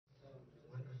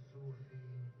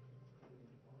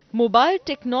Mobile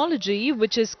technology,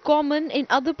 which is common in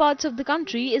other parts of the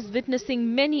country, is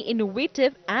witnessing many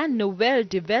innovative and novel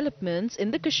developments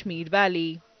in the Kashmir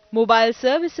Valley. Mobile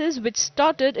services, which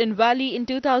started in Valley in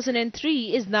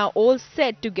 2003, is now all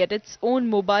set to get its own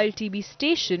mobile TV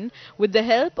station with the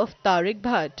help of Tariq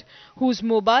Bhat, whose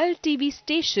mobile TV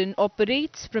station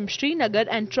operates from Srinagar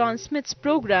and transmits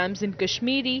programs in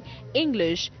Kashmiri,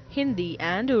 English, Hindi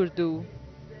and Urdu.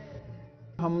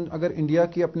 हम अगर India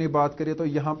की अपनी बात करें तो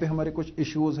यहाँ पे हमारे कुछ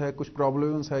इश्यूज है, कुछ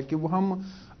प्रॉब्लम्स है कि वो हम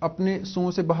अपने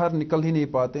सोच से बाहर निकल ही नहीं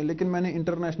पाते। लेकिन मैंने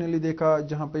इंटरनेशनली देखा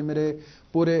जहाँ पे मेरे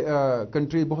पूरे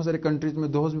कंट्री, बहुत सारे कंट्रीज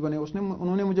में दोस्त भी बने,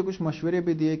 उन्होंने मुझे कुछ मशवरे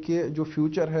भी दिए कि जो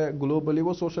फ्यूचर है ग्लोबली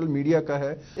वो सोशल मीडिया का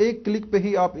है। एक क्लिक पे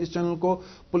ही आप इस चैनल को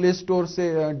प्ले स्टोर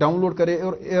से डाउनलोड करें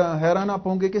और हैरान आप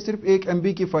होंगे कि सिर्फ 1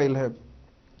 MB की फाइल है।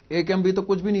 1 MB तो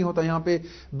कुछ भी नहीं होता, यहाँ पे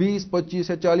 20, 25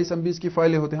 या 40 MB की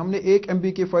फाइलें होती हैं। हमने 1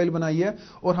 MB की फाइल बनाई है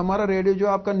और हमारा रेडियो जो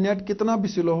आपका नेट कितना भी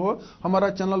स्लो हो, हमारा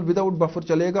चैनल विदाउट बफर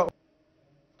चलेगा।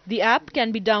 The app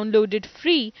can be downloaded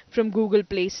free from Google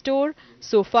Play Store.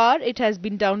 So far, it has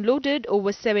been downloaded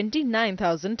over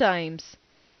 79,000 times.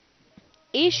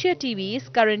 Asia TV is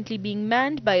currently being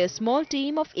manned by a small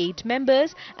team of 8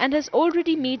 members and has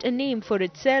already made a name for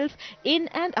itself in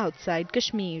and outside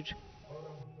Kashmir.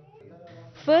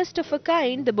 First of a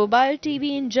kind, the mobile TV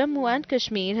in Jammu and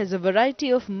Kashmir has a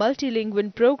variety of multilingual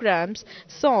programs,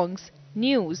 songs,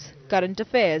 news, current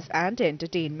affairs and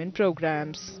entertainment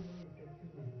programs.